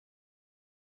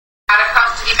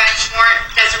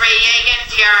Desiree Yagan,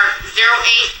 DR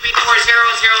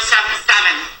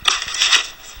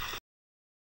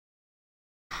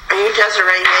 08340077. Are you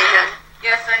Desiree Yagan?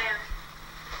 Yes, I am.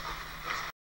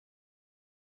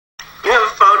 You have a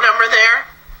phone number there?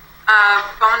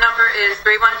 Phone number is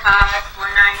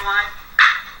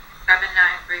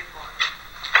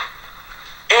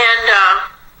 315-491-7934. And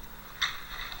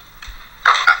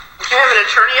do you have an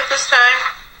attorney at this time?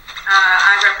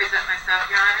 I represent myself,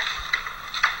 Your Honor.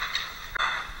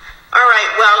 All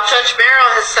right, well, Judge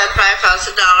Merrill has set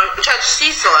 $5,000, Judge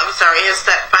Cecile, I'm sorry, has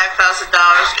set $5,000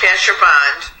 cash or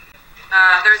bond.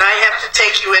 So I have to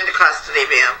take you into custody,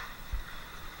 ma'am.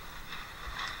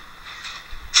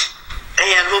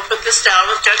 And we'll put this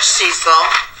down with Judge Cecile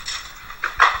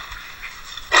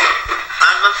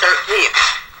on the 13th,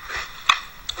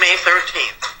 May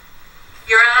 13th.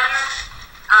 Your Honor,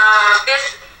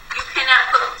 you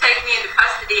cannot take me into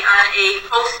custody on a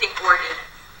posting ordinance.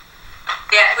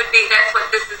 That's what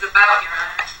this is about, Your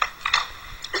Honor.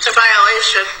 It's a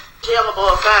violation,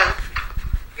 jailable offense.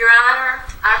 Your Honor,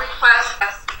 I request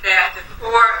that the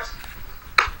court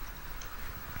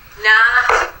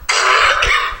not...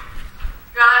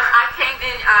 Your Honor, I came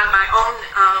in on my own...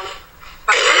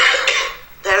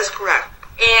 That is correct.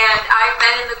 And I've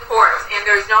been in the courts, and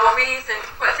there's no reason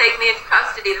to take me into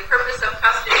custody. The purpose of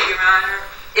custody, Your Honor,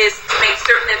 is to make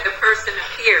certain that the person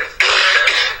appears. In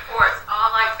the courts,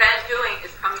 all I've been doing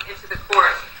is coming into the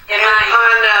court. And on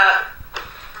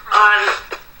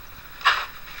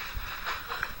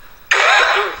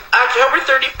October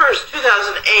 31st,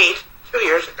 2008, 2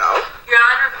 years ago, Your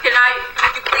Honor, could you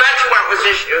please... Bench Warrant was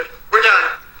issued.